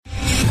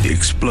The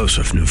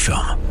explosive new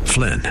film,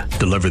 Flynn,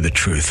 deliver the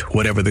truth,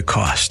 whatever the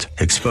cost,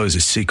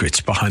 exposes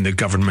secrets behind the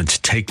government's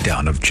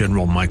takedown of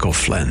General Michael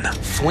Flynn.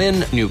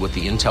 Flynn knew what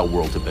the intel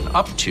world had been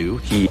up to.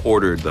 He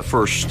ordered the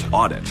first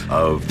audit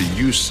of the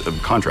use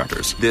of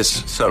contractors.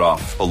 This set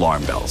off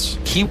alarm bells.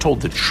 He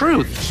told the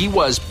truth. He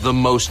was the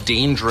most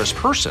dangerous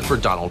person for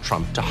Donald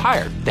Trump to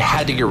hire. They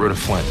had to get rid of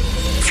Flynn.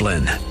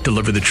 Flynn,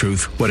 deliver the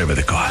truth, whatever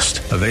the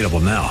cost. Available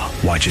now.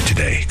 Watch it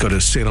today. Go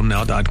to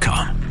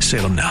salemnow.com.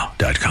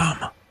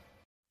 salemnow.com.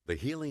 The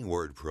Healing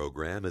Word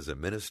program is a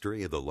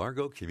ministry of the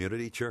Largo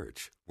Community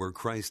Church, where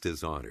Christ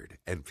is honored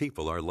and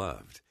people are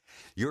loved.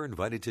 You're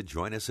invited to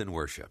join us in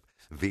worship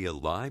via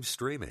live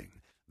streaming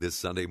this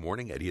Sunday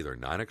morning at either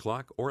 9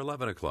 o'clock or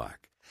 11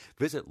 o'clock.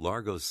 Visit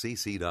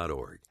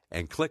largocc.org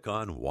and click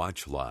on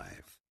Watch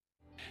Live.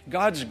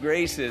 God's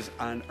grace is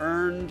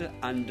unearned,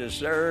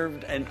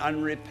 undeserved, and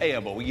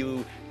unrepayable.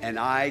 You and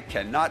I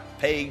cannot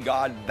pay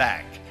God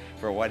back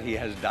for what He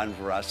has done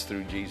for us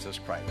through Jesus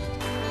Christ.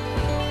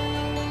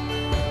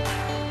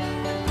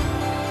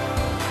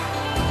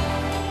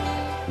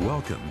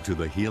 Welcome to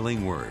the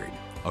Healing Word,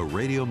 a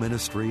radio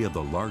ministry of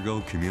the Largo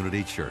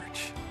Community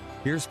Church.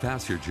 Here's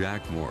Pastor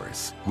Jack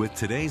Morris with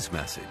today's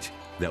message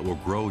that will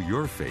grow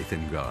your faith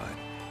in God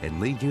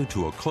and lead you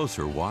to a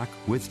closer walk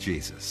with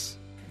Jesus.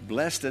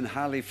 Blessed and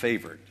highly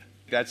favored.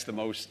 That's the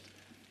most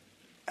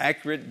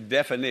accurate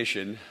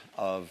definition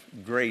of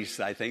grace,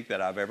 I think, that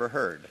I've ever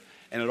heard.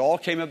 And it all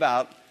came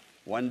about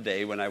one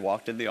day when I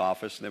walked in the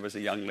office, and there was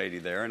a young lady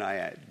there, and I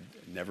had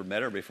never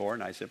met her before,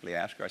 and I simply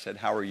asked her, I said,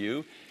 "How are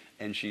you?"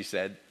 And she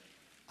said,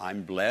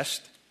 "I'm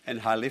blessed and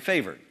highly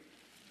favored."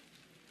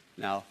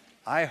 Now,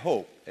 I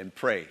hope and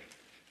pray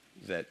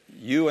that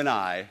you and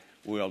I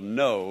will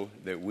know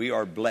that we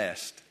are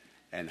blessed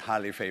and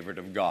highly favored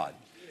of God.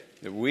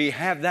 That we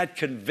have that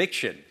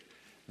conviction,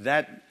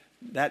 that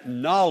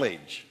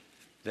knowledge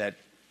that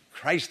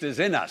Christ is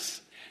in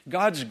us.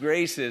 God's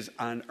grace is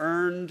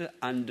unearned,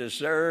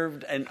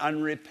 undeserved, and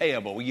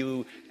unrepayable.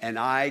 You and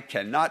I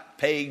cannot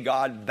pay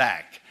God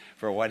back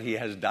for what He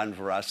has done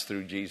for us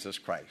through Jesus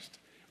Christ.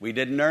 We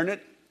didn't earn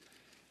it,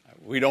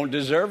 we don't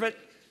deserve it,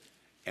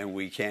 and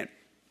we can't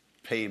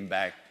pay Him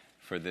back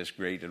for this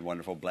great and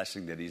wonderful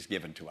blessing that He's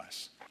given to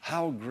us.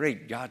 How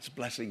great God's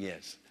blessing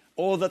is.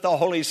 Oh, that the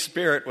Holy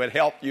Spirit would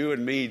help you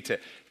and me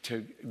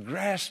to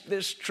grasp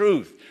this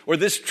truth, or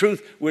this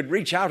truth would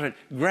reach out and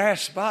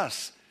grasp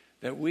us,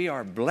 that we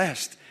are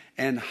blessed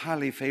and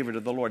highly favored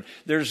of the Lord.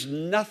 There's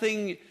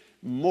nothing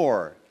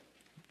more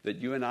that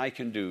you and I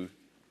can do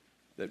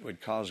that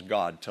would cause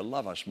God to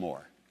love us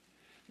more.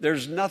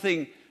 There's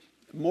nothing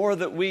more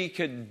that we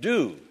could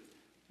do.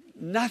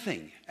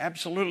 Nothing.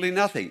 Absolutely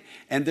nothing.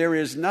 And there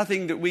is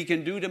nothing that we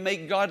can do to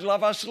make God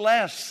love us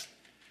less.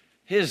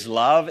 His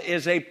love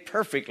is a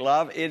perfect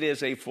love. It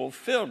is a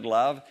fulfilled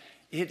love.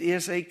 It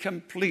is a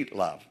complete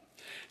love.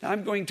 Now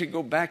I'm going to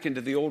go back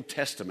into the Old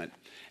Testament,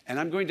 and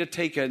I'm going to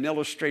take an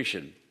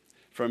illustration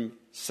from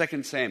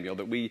 2 Samuel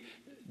that we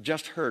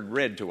just heard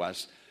read to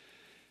us.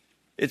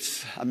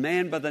 It's a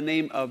man by the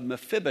name of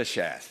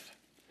Mephibosheth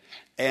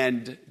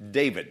and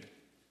David.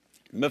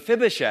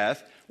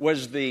 Mephibosheth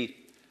was the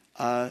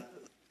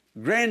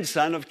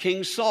grandson of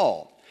King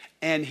Saul,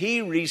 and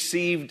he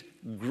received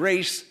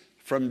grace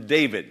from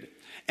David.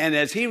 And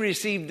as he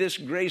received this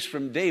grace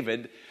from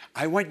David,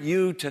 I want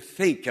you to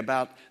think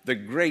about the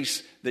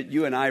grace that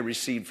you and I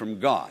received from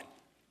God.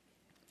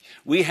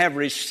 We have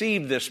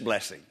received this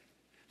blessing.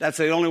 That's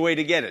the only way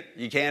to get it.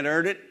 You can't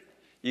earn it.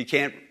 You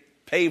can't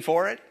pay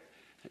for it.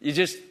 You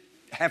just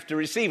have to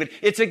receive it.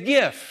 It's a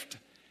gift.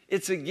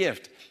 It's a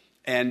gift.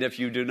 And if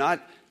you do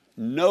not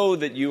know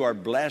that you are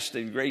blessed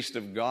and graced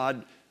of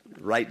God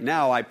right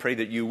now, I pray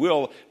that you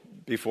will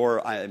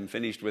before I am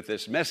finished with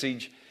this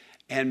message.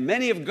 And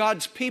many of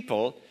God's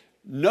people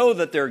know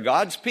that they're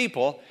God's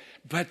people,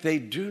 but they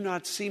do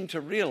not seem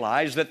to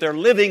realize that they're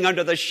living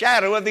under the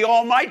shadow of the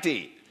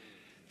Almighty.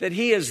 That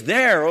He is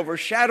there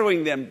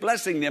overshadowing them,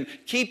 blessing them,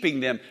 keeping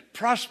them,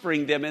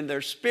 prospering them in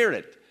their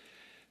spirit.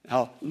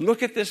 Now,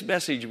 look at this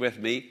message with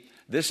me,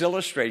 this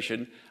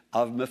illustration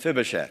of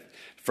Mephibosheth.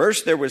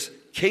 First, there was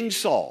King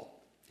Saul.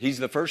 He's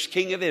the first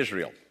king of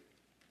Israel.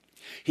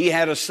 He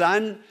had a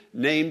son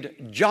named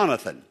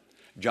Jonathan.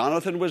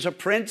 Jonathan was a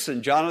prince,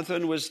 and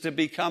Jonathan was to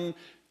become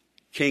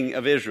king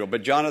of Israel.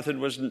 But Jonathan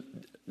was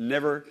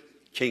never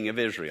king of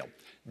Israel.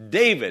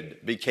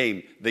 David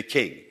became the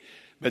king.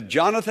 But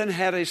Jonathan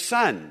had a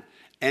son,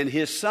 and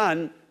his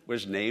son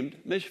was named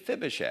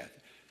Mephibosheth.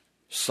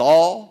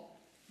 Saul,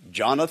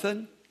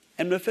 Jonathan,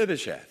 and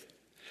Mephibosheth.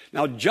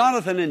 Now,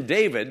 Jonathan and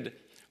David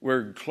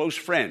were close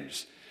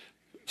friends.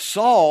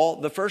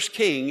 Saul, the first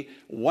king,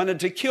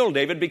 wanted to kill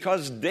David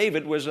because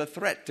David was a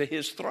threat to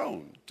his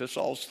throne, to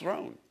Saul's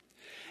throne.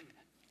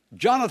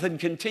 Jonathan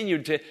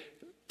continued to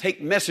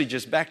take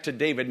messages back to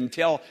David and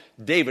tell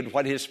David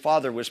what his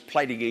father was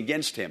plighting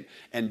against him.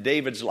 And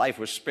David's life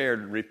was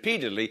spared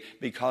repeatedly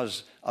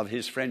because of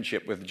his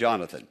friendship with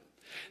Jonathan.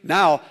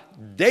 Now,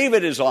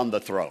 David is on the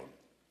throne.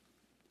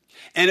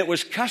 And it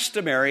was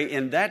customary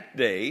in that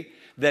day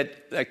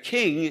that a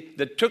king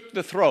that took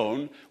the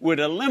throne would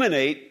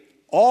eliminate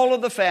all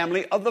of the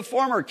family of the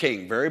former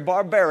king. Very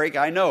barbaric,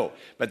 I know,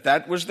 but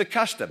that was the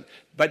custom.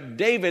 But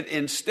David,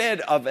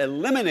 instead of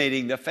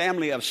eliminating the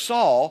family of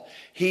Saul,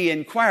 he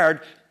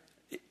inquired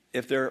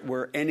if there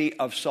were any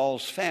of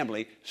Saul's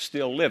family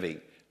still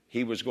living.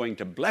 He was going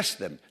to bless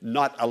them,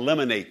 not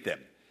eliminate them.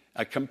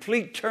 A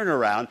complete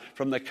turnaround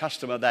from the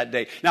custom of that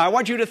day. Now, I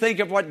want you to think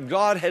of what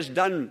God has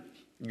done.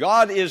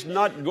 God is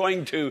not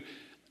going to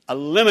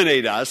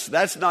eliminate us.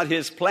 That's not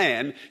his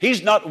plan.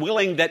 He's not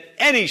willing that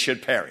any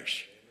should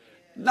perish.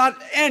 Not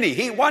any.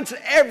 He wants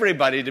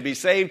everybody to be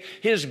saved.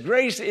 His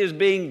grace is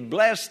being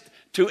blessed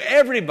to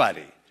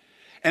everybody.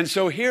 And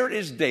so here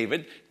is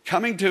David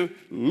coming to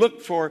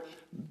look for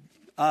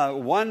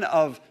one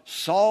of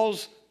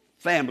Saul's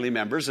family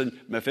members, and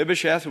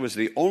Mephibosheth was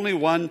the only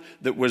one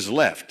that was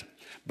left.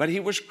 But he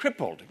was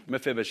crippled,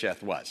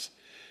 Mephibosheth was.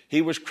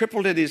 He was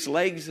crippled in his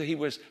legs. He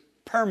was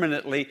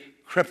permanently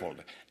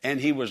crippled.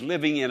 And he was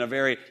living in a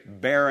very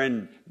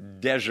barren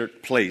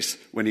desert place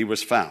when he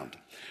was found.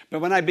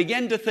 But when I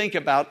began to think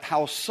about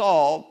how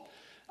Saul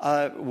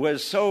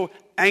was so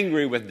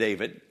angry with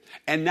David,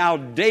 and now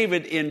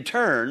David in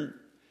turn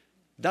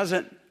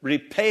doesn't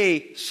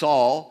repay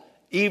Saul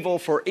evil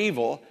for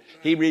evil,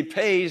 he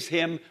repays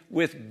him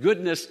with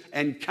goodness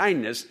and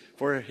kindness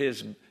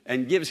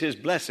and gives his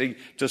blessing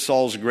to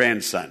Saul's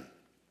grandson.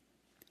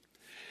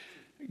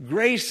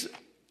 Grace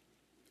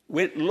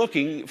went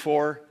looking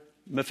for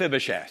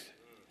Mephibosheth.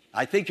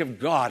 I think of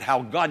God,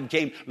 how God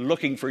came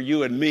looking for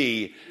you and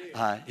me.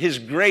 His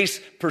grace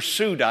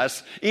pursued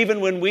us even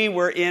when we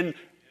were in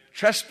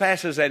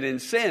trespasses and in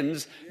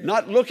sins,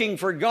 not looking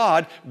for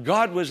God.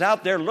 God was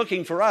out there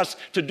looking for us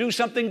to do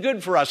something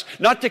good for us,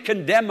 not to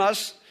condemn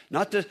us,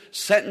 not to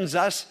sentence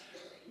us,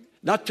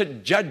 not to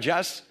judge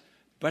us,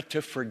 but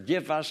to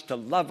forgive us, to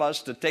love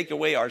us, to take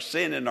away our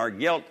sin and our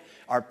guilt,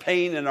 our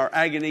pain and our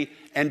agony,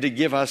 and to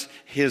give us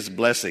his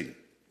blessing.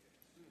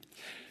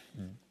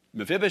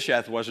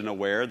 Mephibosheth wasn't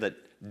aware that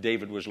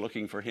David was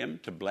looking for him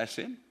to bless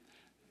him.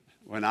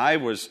 When I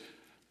was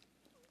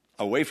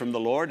away from the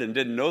Lord and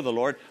didn't know the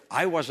Lord,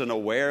 I wasn't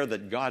aware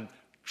that God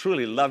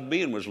truly loved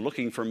me and was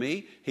looking for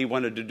me. He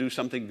wanted to do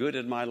something good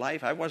in my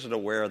life. I wasn't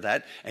aware of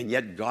that, and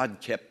yet God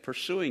kept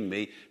pursuing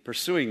me,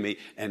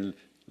 and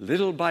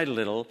little by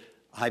little,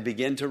 I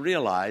began to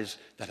realize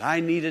that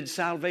I needed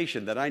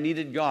salvation, that I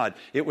needed God.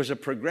 It was a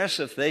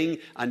progressive thing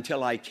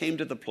until I came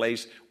to the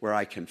place where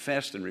I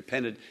confessed and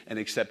repented and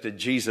accepted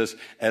Jesus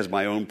as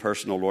my own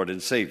personal Lord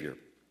and Savior.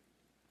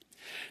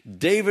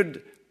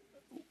 David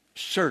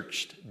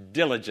searched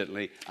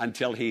diligently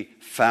until he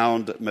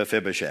found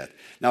Mephibosheth.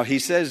 Now he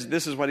says,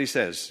 this is what he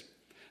says.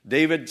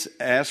 David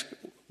asked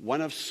one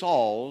of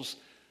Saul's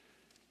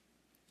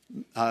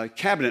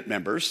cabinet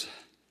members,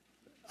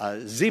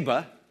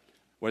 Ziba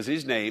was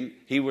his name.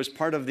 He was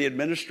part of the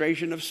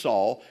administration of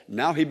Saul.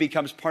 Now he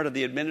becomes part of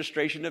the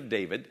administration of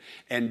David.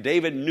 And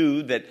David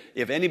knew that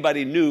if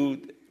anybody knew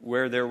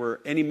where there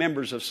were any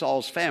members of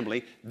Saul's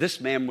family, this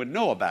man would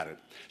know about it.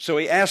 So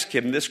he asked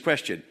him this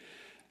question: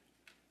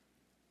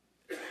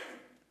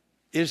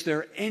 is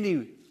there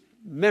any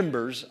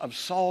members of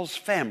Saul's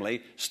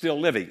family still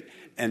living?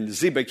 And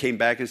Ziba came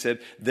back and said,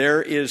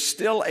 there is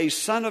still a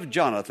son of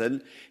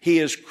Jonathan. He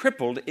is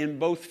crippled in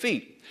both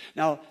feet.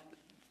 Now,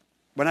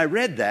 when I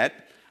read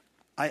that,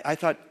 I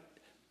thought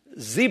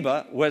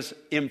Ziba was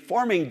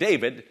informing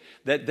David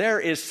that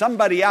there is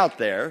somebody out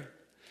there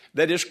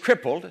that is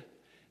crippled,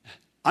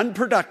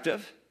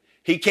 unproductive.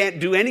 He can't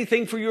do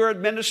anything for your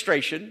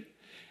administration.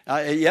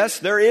 Yes,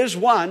 there is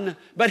one,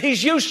 but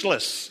he's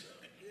useless.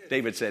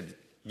 David said,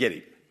 get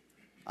him.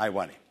 I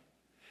want him.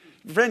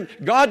 Friend,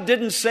 God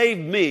didn't save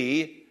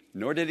me,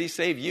 nor did he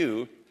save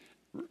you,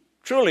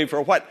 truly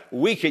for what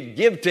we could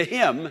give to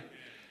him,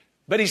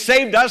 but he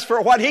saved us for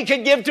what he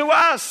could give to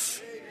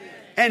us.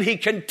 And he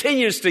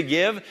continues to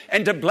give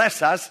and to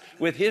bless us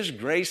with his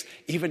grace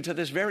even to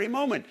this very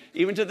moment,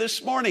 even to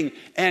this morning.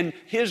 And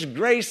his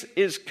grace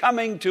is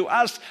coming to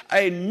us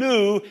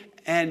anew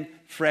and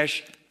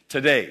fresh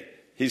today.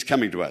 He's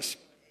coming to us.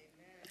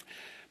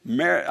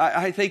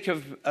 I think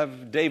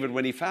of David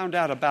when he found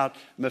out about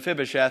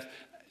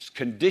Mephibosheth's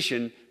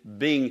condition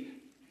being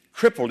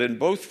crippled in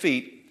both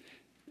feet.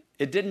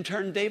 It didn't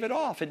turn David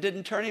off. It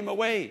didn't turn him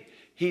away.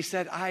 He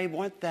said, I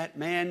want that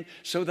man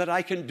so that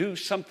I can do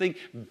something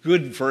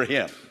good for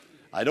him.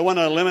 I don't want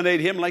to eliminate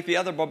him like the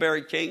other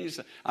barbaric kings.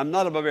 I'm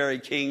not a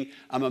barbaric king.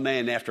 I'm a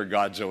man after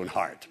God's own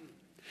heart.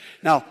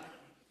 Now,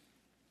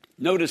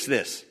 notice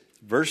this.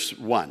 Verse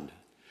 1.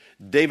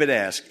 David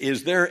asked,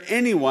 is there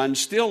anyone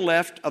still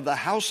left of the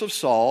house of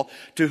Saul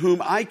to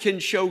whom I can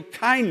show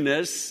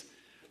kindness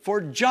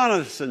for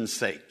Jonathan's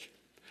sake?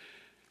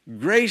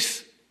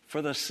 Grace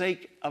for the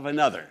sake of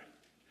another.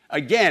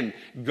 Again,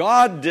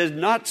 God did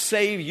not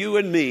save you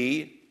and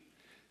me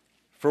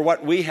for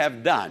what we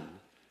have done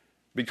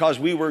because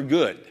we were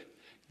good,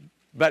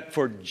 but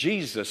for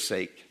Jesus'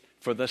 sake,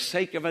 for the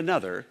sake of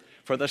another,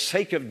 for the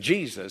sake of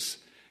Jesus,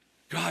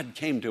 God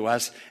came to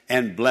us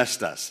and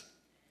blessed us.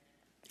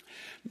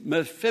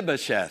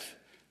 Mephibosheth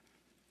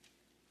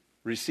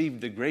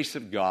received the grace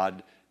of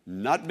God,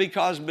 not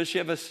because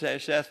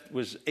Mephibosheth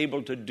was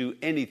able to do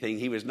anything.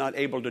 He was not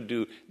able to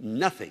do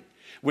nothing.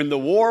 When the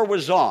war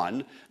was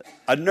on,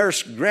 a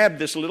nurse grabbed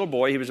this little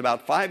boy. He was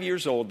about 5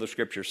 years old, the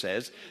scripture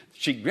says.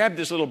 She grabbed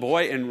this little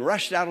boy and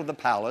rushed out of the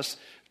palace.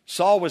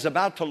 Saul was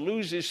about to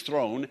lose his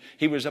throne.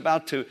 He was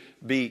about to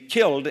be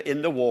killed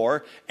in the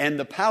war, and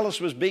the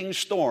palace was being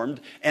stormed.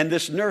 And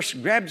this nurse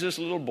grabs this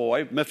little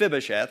boy,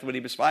 Mephibosheth, when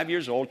he was 5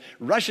 years old,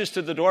 rushes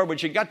to the door. When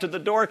she got to the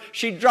door,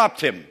 she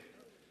dropped him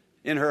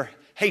in her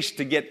haste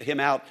to get him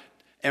out.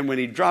 And when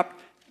he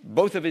dropped,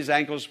 both of his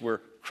ankles were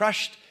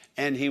crushed,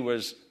 and he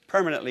was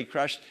permanently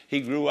crushed.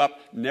 He grew up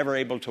never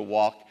able to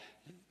walk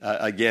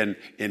again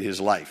in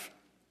his life.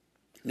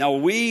 Now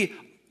we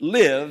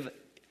live,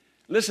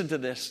 listen to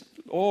this.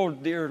 Oh,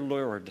 dear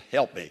Lord,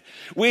 help me.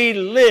 We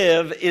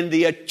live in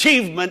the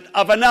achievement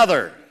of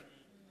another.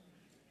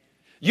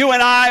 You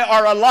and I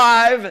are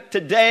alive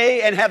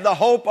today and have the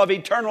hope of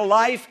eternal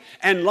life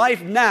and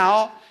life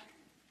now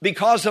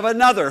because of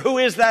another. Who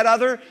is that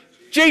other?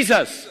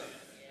 Jesus.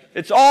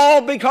 It's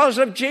all because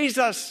of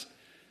Jesus.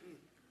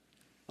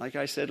 Like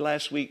I said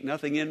last week,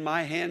 nothing in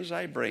my hands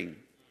I bring,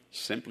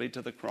 simply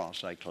to the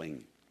cross I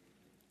cling.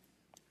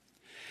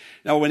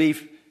 Now,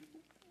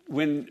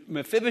 when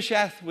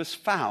Mephibosheth was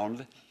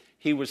found,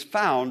 he was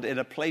found in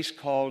a place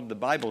called, the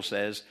Bible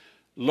says,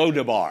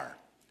 Lodabar.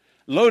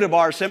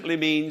 Lodabar simply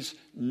means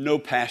no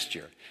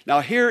pasture.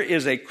 Now, here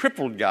is a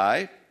crippled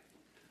guy,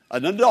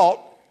 an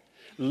adult,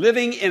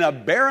 living in a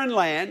barren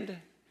land,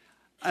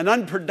 an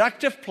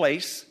unproductive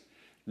place,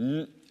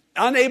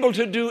 unable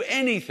to do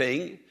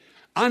anything,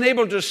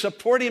 unable to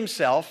support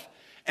himself,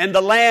 and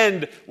the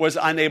land was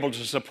unable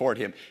to support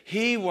him.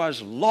 He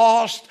was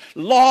lost,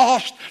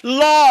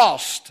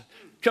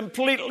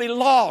 completely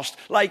lost,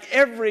 like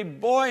every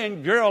boy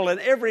and girl and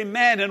every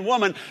man and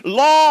woman,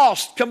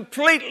 lost,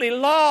 completely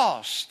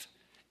lost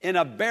in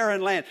a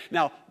barren land.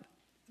 Now,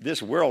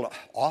 this world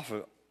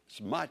offers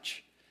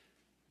much,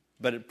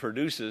 but it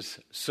produces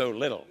so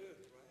little.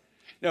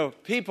 You know,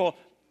 people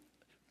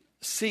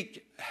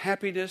seek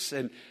happiness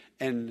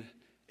and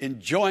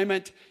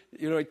enjoyment.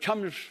 You know, it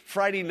comes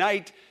Friday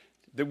night,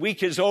 the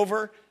week is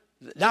over.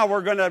 Now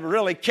we're going to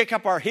really kick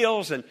up our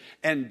heels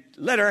and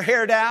let our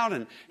hair down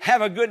and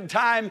have a good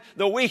time.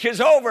 The week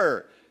is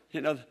over.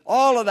 You know,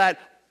 all of that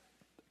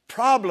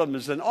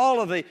problems and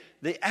all of the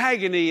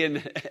agony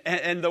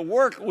and the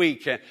work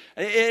week,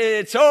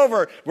 it's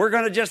over. We're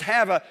going to just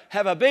have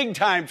a big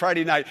time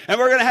Friday night, and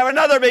we're going to have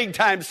another big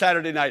time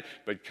Saturday night.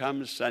 But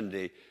come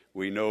Sunday,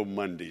 we know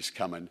Monday's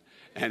coming,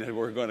 and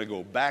we're going to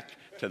go back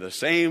to the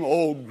same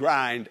old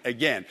grind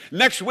again.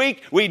 Next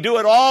week, we do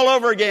it all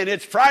over again.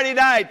 It's Friday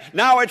night.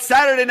 Now it's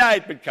Saturday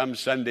night. But come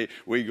Sunday,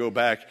 we go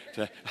back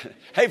to...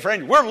 Hey,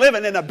 friend, we're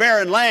living in a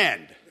barren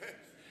land.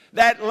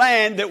 That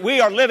land that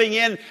we are living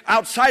in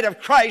outside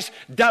of Christ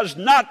does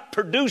not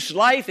produce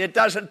life. It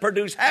doesn't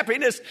produce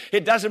happiness.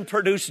 It doesn't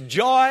produce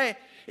joy.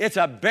 It's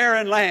a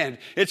barren land.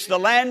 It's the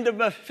land of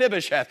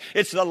Mephibosheth.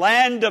 It's the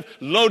land of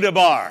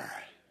Lodabar.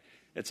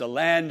 It's a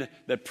land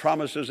that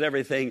promises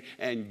everything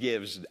and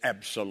gives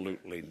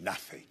absolutely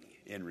nothing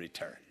in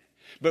return.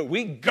 But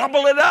we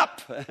gobble it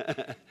up.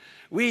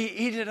 We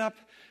eat it up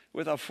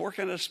with a fork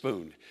and a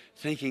spoon,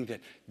 thinking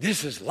that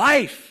this is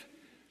life.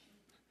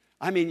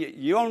 I mean,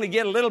 you only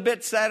get a little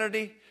bit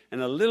Saturday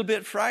and a little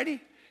bit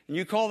Friday, and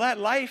you call that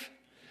life?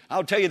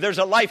 I'll tell you, there's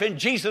a life in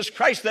Jesus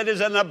Christ that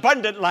is an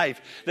abundant life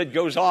that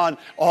goes on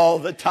all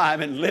the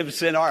time and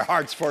lives in our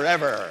hearts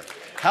forever.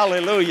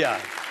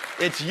 Hallelujah.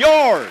 It's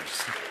yours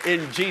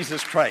in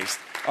Jesus Christ,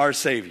 our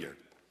Savior.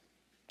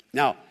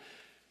 Now,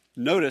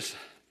 notice,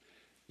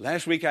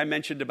 last week I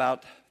mentioned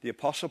about the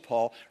Apostle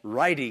Paul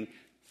writing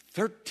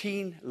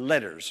 13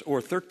 letters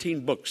or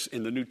 13 books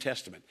in the New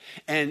Testament.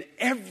 And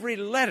every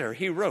letter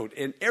he wrote,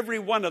 in every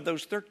one of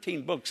those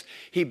 13 books,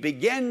 he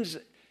begins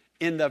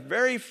in the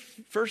very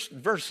first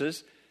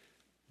verses,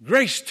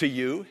 grace to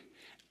you.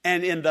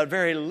 And in the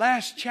very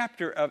last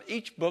chapter of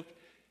each book,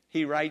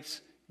 he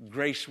writes,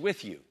 grace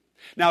with you.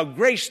 Now,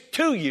 grace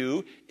to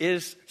you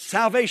is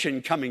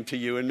salvation coming to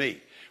you and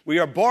me. We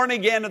are born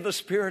again of the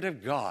Spirit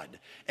of God,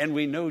 and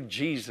we know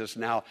Jesus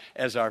now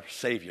as our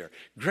Savior.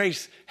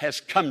 Grace has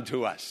come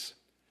to us.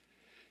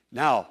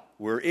 Now,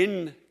 we're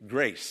in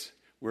grace.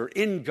 We're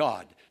in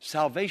God.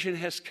 Salvation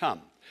has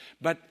come.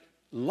 But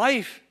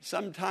life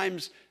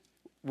sometimes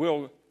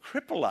will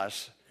cripple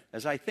us.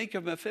 As I think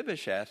of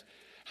Mephibosheth,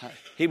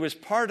 he was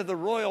part of the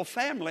royal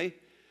family,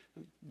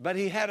 but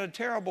he had a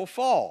terrible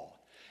fall.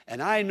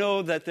 And I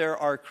know that there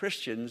are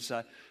Christians,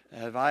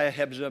 I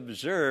have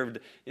observed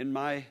in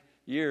my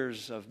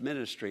years of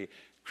ministry,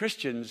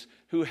 Christians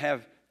who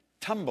have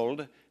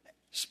tumbled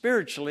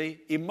spiritually,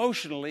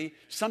 emotionally.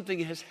 Something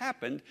has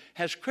happened,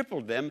 has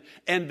crippled them,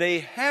 and they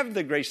have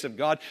the grace of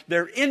God.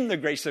 They're in the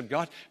grace of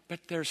God, but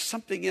there's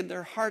something in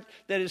their heart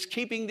that is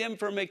keeping them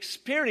from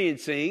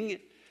experiencing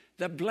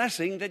the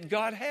blessing that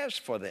God has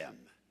for them.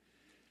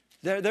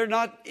 They're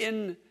not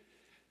in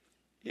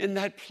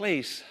that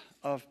place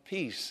of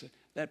peace,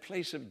 that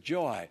place of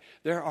joy.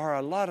 There are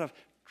a lot of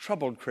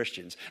troubled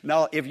Christians.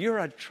 Now, if you're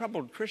a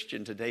troubled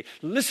Christian today,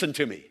 listen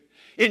to me.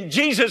 In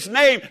Jesus'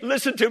 name,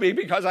 listen to me,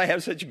 because I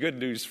have such good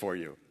news for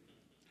you.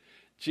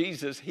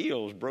 Jesus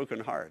heals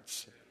broken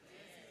hearts.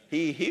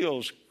 He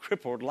heals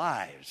crippled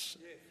lives.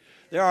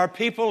 There are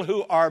people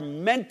who are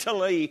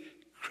mentally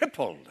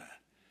crippled.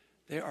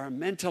 They are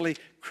mentally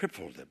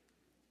crippled.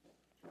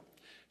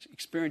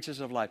 Experiences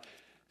of life.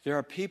 There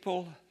are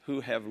people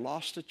who have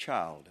lost a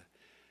child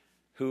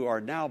who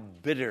are now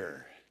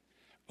bitter.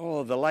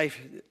 Oh, the life,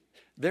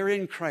 they're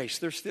in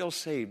Christ. They're still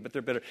saved, but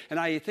they're bitter. And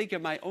I think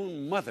of my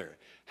own mother,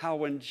 how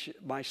when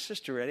my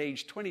sister at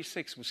age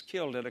 26 was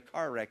killed in a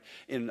car wreck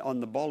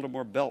on the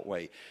Baltimore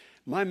Beltway.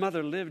 My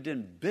mother lived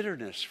in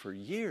bitterness for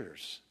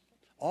years.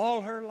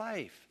 All her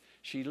life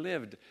she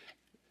lived,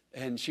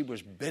 and she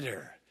was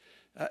bitter.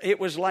 It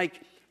was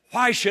like,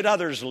 why should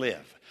others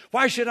live?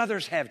 Why should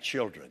others have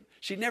children?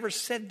 She never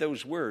said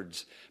those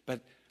words,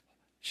 but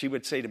she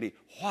would say to me,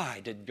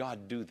 why did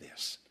God do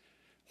this?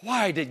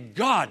 Why did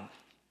God,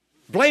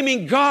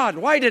 blaming God,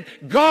 why did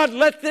God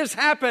let this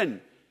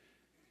happen?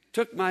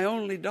 Took my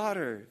only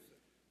daughter,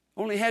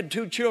 only had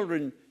 2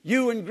 children,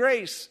 you and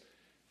Grace.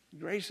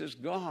 Grace is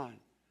gone.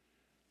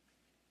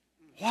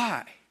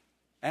 Why?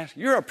 Ask,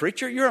 you're a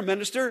preacher, you're a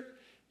minister,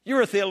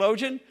 you're a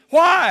theologian.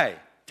 Why?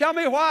 Tell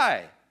me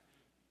why.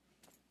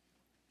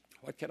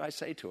 What could I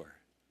say to her?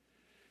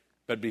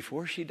 But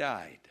before she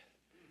died,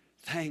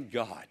 thank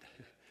God,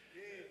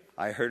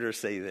 I heard her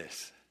say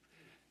this: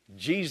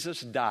 Jesus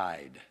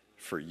died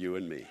for you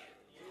and me.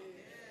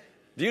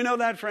 Do you know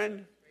that,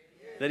 friend?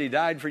 That he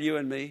died for you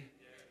and me?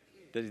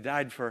 That he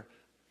died for...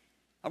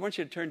 I want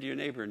you to turn to your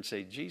neighbor and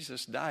say,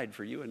 Jesus died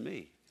for you and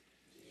me.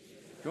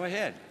 Go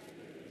ahead.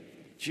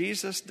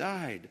 Jesus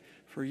died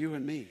for you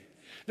and me.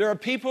 There are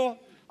people,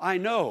 I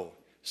know,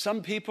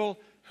 some people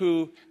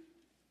who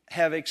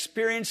have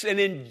experienced an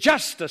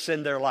injustice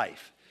in their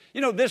life.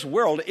 You know, this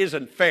world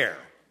isn't fair.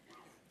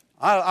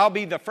 I'll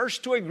be the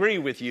first to agree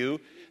with you.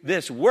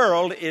 This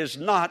world is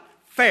not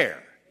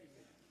fair.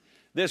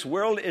 This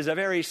world is a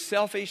very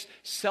selfish,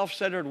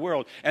 self-centered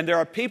world. And there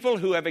are people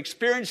who have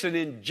experienced an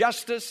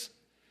injustice,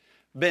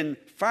 been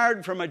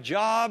fired from a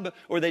job,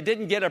 or they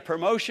didn't get a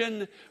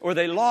promotion, or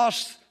they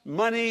lost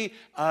money,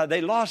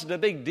 they lost a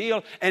big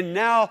deal, and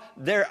now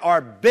they are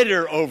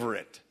bitter over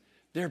it.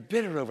 They're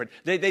bitter over it.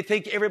 They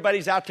think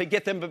everybody's out to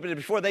get them, but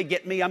before they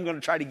get me, I'm going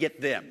to try to get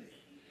them.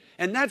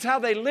 And that's how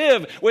they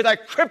live, with a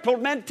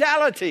crippled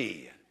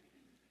mentality.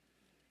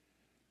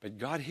 But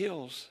God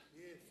heals.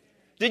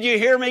 Did you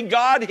hear me?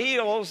 God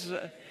heals.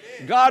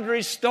 God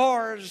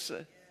restores.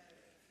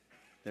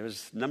 There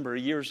was a number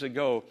of years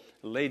ago,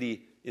 a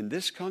lady in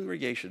this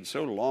congregation,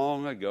 so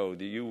long ago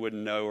that you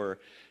wouldn't know her,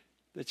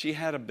 that she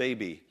had a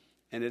baby,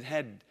 and it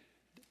had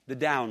the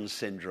Down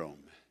syndrome.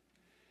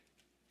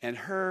 And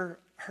her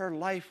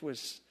life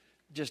was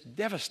just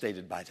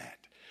devastated by that.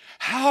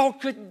 How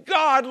could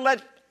God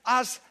let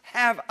us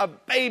have a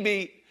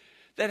baby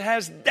that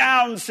has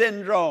Down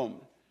syndrome?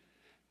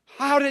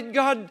 How did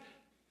God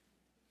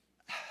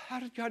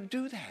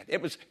do that?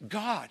 It was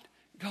God.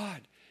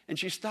 And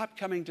she stopped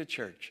coming to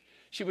church.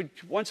 She would,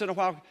 once in a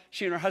while,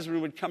 she and her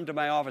husband would come to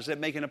my office. They'd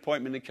make an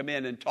appointment to come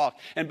in and talk.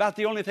 And about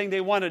the only thing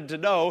they wanted to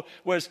know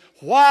was,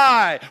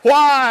 why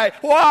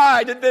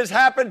did this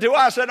happen to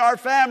us and our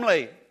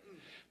family?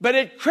 But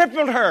it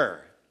crippled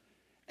her.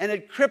 And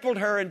it crippled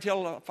her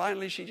until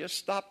finally she just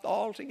stopped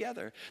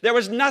altogether. There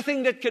was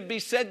nothing that could be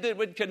said that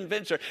would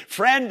convince her.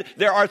 Friend,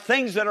 there are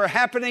things that are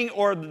happening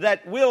or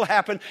that will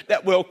happen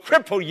that will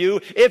cripple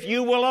you if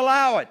you will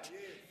allow it.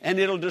 And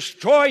it'll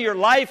destroy your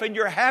life and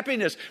your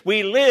happiness.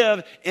 We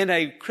live in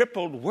a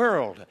crippled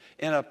world,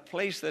 in a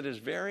place that is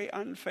very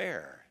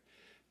unfair.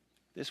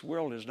 This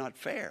world is not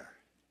fair.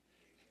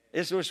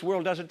 This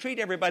world doesn't treat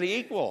everybody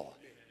equal.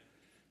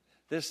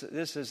 This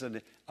is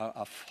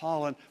a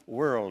fallen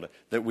world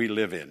that we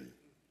live in.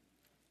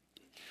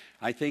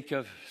 I think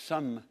of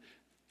some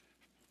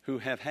who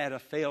have had a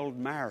failed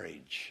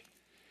marriage.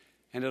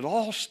 And it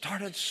all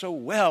started so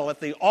well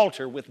at the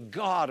altar with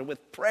God,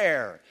 with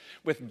prayer,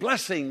 with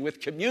blessing,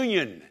 with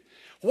communion.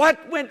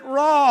 What went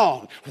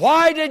wrong?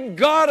 Why did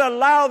God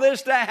allow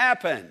this to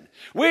happen?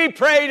 We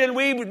prayed and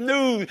we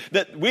knew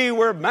that we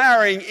were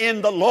marrying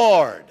in the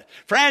Lord.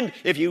 Friend,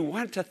 if you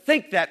want to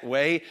think that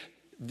way,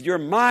 your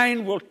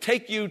mind will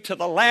take you to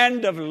the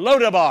land of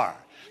Lodabar,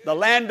 the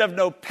land of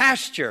no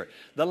pasture,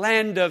 the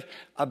land of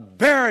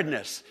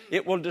barrenness.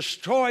 It will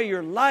destroy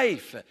your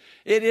life.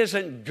 It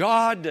isn't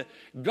God.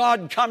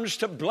 God comes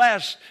to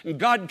bless, and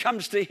God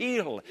comes to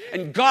heal.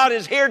 And God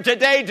is here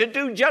today to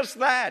do just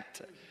that,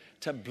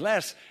 to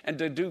bless and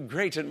to do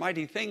great and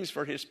mighty things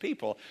for his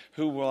people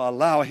who will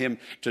allow him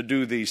to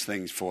do these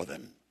things for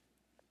them.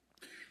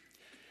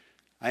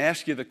 I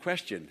ask you the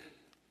question,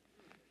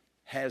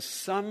 has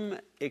some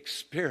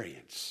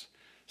experience,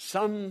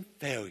 some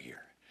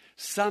failure,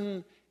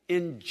 some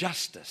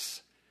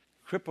injustice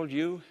crippled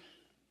you?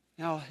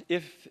 Now,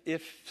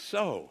 if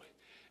so,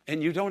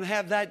 and you don't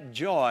have that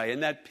joy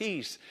and that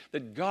peace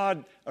that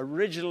God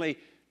originally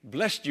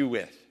blessed you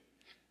with,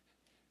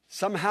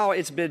 somehow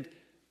it's been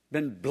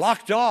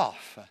blocked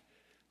off,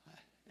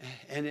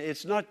 and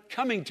it's not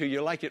coming to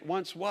you like it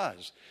once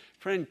was.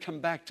 Friend, come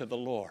back to the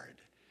Lord.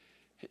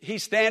 He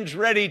stands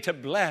ready to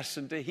bless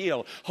and to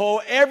heal.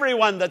 Oh,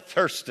 everyone that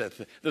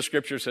thirsteth, the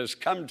Scripture says,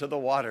 come to the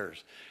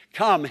waters.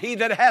 Come, he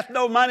that hath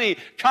no money,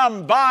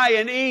 come buy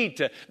and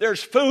eat.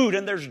 There's food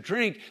and there's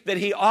drink that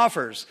he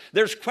offers.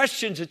 There's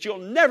questions that you'll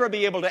never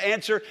be able to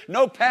answer.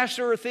 No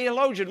pastor or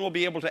theologian will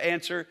be able to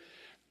answer.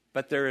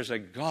 But there is a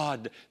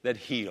God that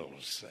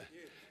heals,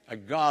 a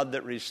God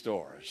that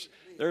restores.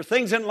 There are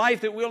things in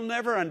life that we'll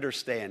never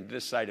understand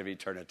this side of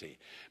eternity.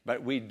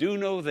 But we do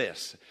know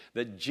this,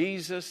 that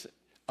Jesus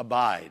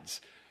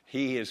abides.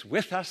 He is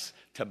with us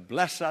to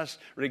bless us,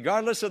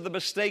 regardless of the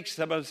mistakes.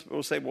 Some of us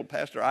will say, well,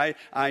 Pastor,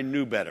 I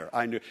knew better.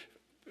 I knew.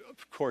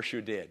 Of course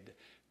you did.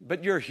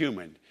 But you're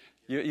human.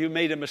 You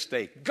made a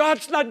mistake.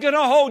 God's not going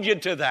to hold you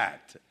to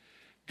that.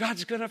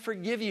 God's going to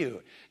forgive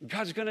you.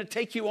 God's going to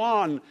take you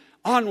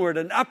onward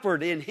and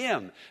upward in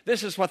Him.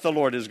 This is what the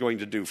Lord is going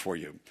to do for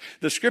you.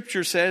 The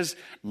Scripture says,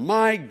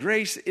 my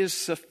grace is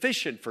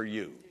sufficient for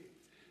you.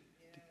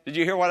 Did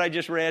you hear what I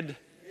just read?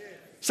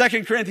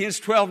 2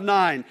 Corinthians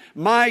 12:9,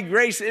 my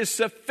grace is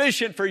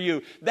sufficient for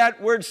you.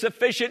 That word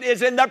sufficient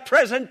is in the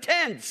present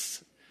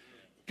tense.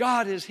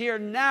 God is here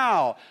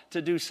now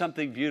to do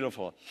something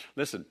beautiful.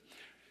 Listen,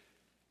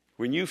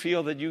 when you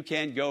feel that you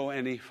can't go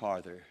any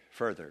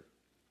further,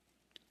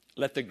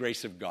 let the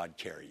grace of God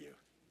carry you.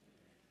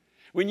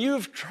 When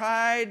you've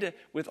tried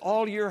with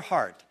all your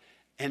heart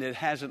and it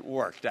hasn't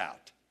worked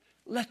out,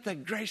 let the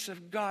grace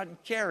of God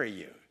carry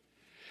you.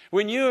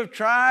 When you have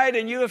tried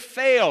and you have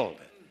failed,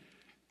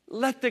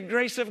 let the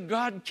grace of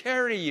God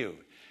carry you.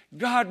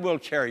 God will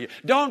carry you.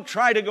 Don't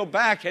try to go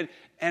back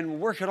and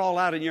work it all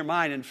out in your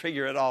mind and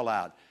figure it all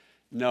out.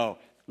 No,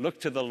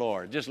 look to the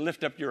Lord. Just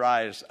lift up your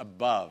eyes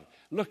above.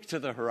 Look to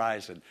the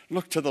horizon.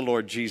 Look to the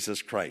Lord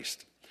Jesus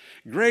Christ.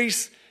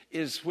 Grace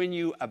is when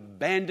you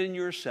abandon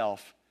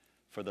yourself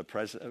for the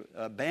presence,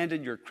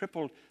 abandon your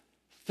crippled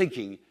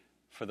thinking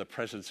for the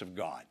presence of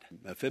God.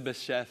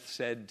 Mephibosheth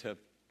said to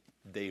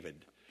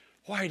David,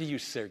 why do you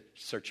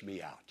search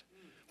me out?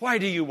 Why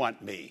do you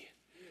want me?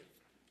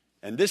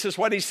 And this is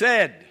what he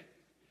said.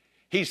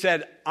 He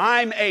said,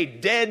 I'm a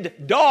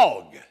dead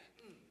dog.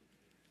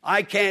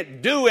 I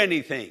can't do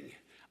anything.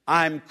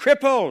 I'm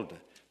crippled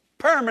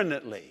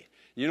permanently.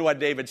 You know what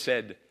David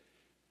said?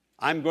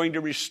 I'm going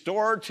to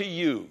restore to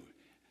you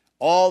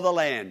all the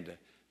land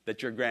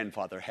that your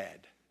grandfather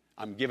had.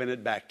 I'm giving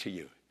it back to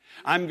you.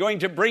 I'm going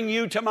to bring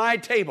you to my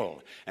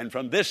table. And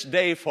from this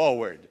day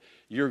forward,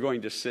 you're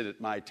going to sit at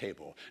my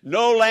table.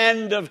 No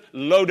land of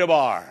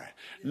Lodabar.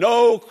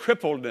 No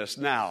crippledness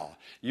now.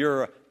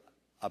 You're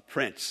a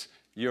prince.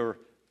 You're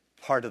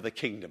part of the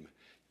kingdom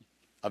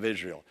of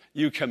Israel.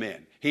 You come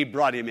in. He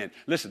brought him in.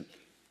 Listen,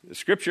 the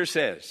Scripture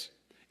says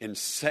in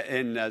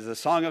the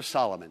Song of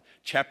Solomon,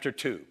 chapter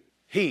 2,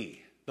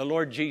 He, the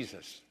Lord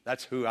Jesus,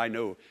 that's who I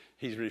know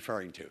He's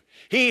referring to.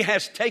 He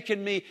has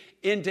taken me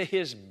into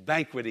His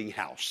banqueting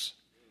house.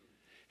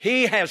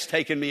 He has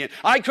taken me in.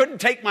 I couldn't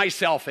take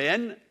myself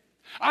in.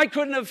 I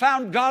couldn't have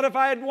found God if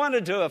I had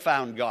wanted to have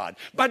found God.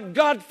 But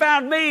God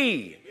found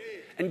me.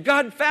 And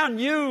God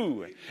found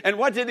you. And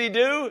what did He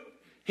do?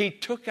 He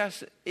took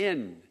us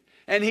in.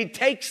 And He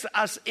takes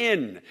us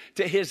in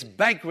to His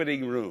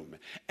banqueting room.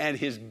 And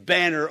His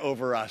banner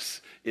over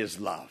us is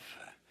love.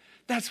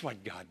 That's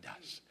what God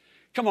does.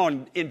 Come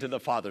on into the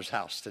Father's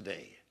house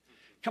today.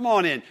 Come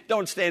on in.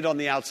 Don't stand on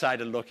the outside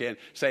and look in.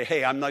 Say,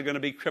 hey, I'm not going to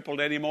be crippled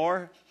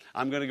anymore.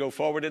 I'm going to go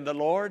forward in the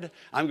Lord.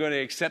 I'm going to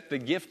accept the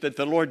gift that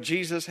the Lord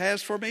Jesus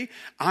has for me.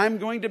 I'm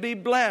going to be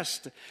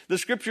blessed. The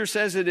Scripture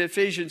says in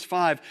Ephesians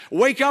 5,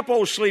 wake up,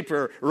 O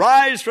sleeper,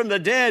 rise from the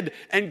dead,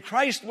 and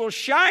Christ will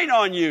shine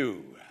on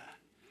you.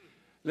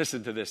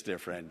 Listen to this, dear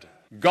friend.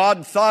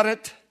 God thought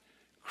it.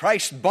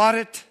 Christ bought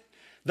it.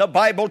 The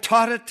Bible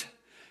taught it.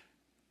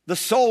 The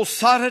soul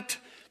sought it.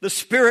 The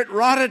Spirit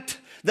wrought it.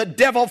 The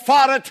devil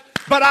fought it.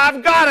 But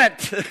I've got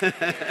it.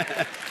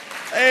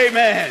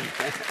 Amen.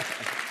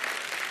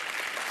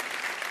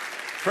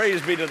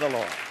 Praise be to the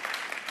Lord.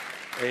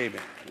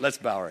 Amen. Let's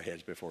bow our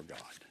heads before God.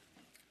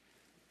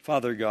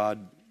 Father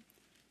God,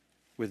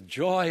 with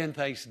joy and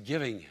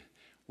thanksgiving,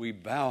 we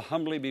bow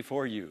humbly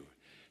before you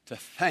to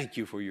thank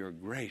you for your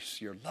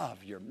grace, your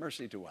love, your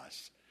mercy to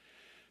us.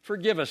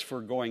 Forgive us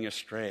for going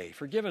astray.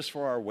 Forgive us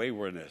for our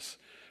waywardness.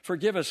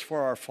 Forgive us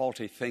for our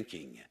faulty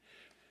thinking.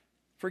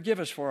 Forgive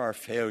us for our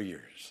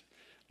failures.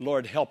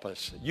 Lord, help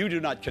us. You do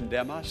not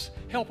condemn us.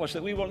 Help us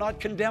that we will not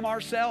condemn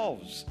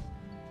ourselves.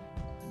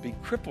 Be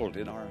crippled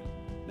in our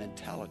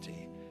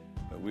mentality,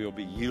 but we will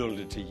be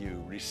yielded to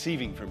you,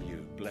 receiving from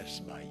you,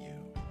 blessed by you.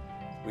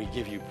 We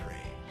give you praise.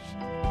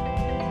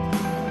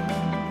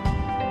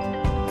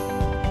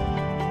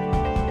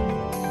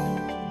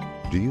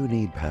 Do you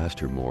need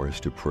Pastor Morris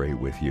to pray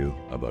with you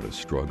about a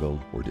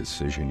struggle or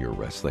decision you're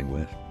wrestling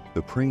with?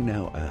 The Pray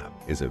Now app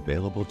is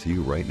available to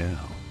you right now.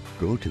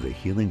 Go to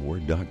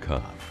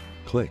thehealingword.com,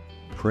 click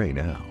Pray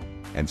Now,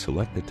 and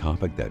select the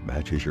topic that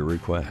matches your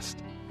request.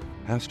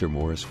 Pastor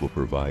Morris will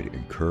provide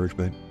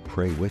encouragement,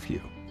 pray with you,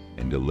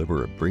 and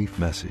deliver a brief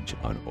message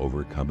on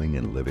overcoming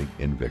and living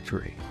in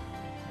victory.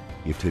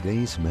 If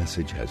today's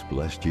message has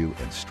blessed you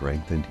and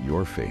strengthened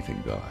your faith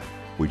in God,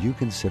 would you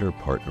consider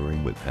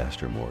partnering with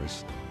Pastor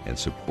Morris and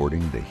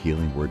supporting the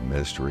Healing Word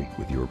Ministry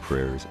with your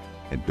prayers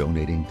and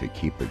donating to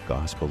keep the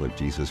gospel of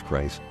Jesus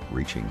Christ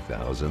reaching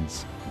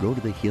thousands? Go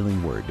to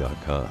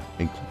thehealingword.com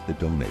and click the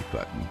donate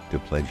button to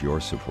pledge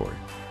your support.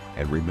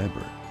 And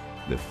remember,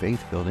 the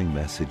faith-building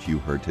message you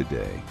heard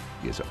today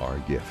is our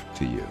gift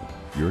to you.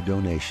 Your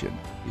donation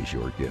is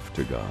your gift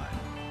to God.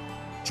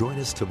 Join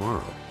us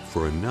tomorrow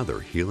for another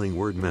Healing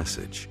Word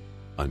message.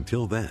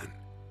 Until then,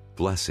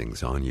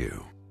 blessings on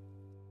you.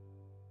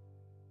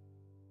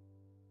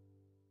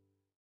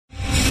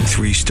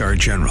 3-star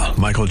General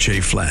Michael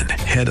J. Flynn,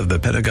 head of the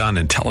Pentagon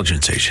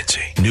Intelligence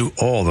Agency, knew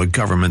all the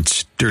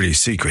government's dirty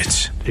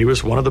secrets. He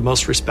was one of the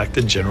most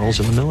respected generals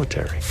in the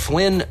military.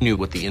 Flynn knew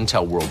what the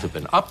intel world had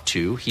been up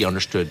to. He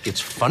understood its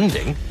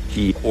funding.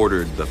 He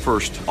ordered the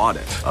first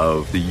audit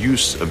of the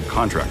use of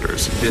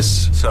contractors.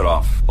 This set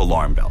off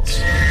alarm bells.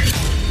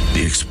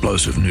 The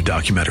explosive new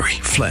documentary,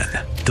 Flynn,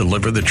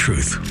 Deliver the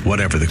Truth,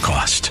 Whatever the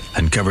Cost,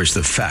 uncovers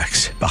the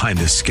facts behind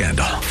this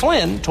scandal.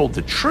 Flynn told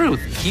the truth.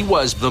 He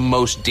was the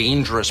most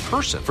dangerous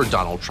person for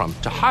Donald Trump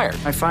to hire.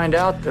 I find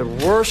out the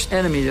worst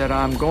enemy that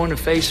I'm going to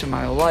face in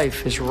my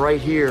life is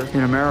right here in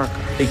America.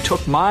 They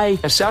took my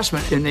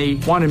assessment and they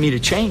wanted me to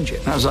change it.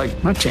 And I was like,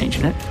 I'm not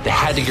changing it. They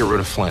had to get rid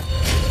of Flynn.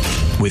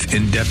 With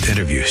in-depth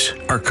interviews,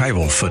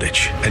 archival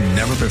footage, and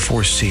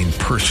never-before-seen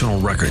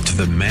personal records of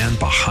the man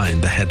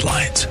behind the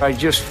headlines. I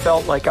just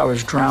felt like I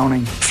was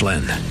drowning.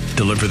 Flynn,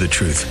 Deliver the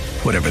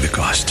Truth, Whatever the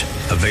Cost.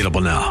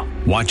 Available now.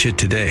 Watch it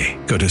today.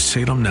 Go to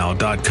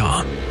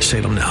salemnow.com.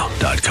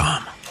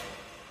 salemnow.com.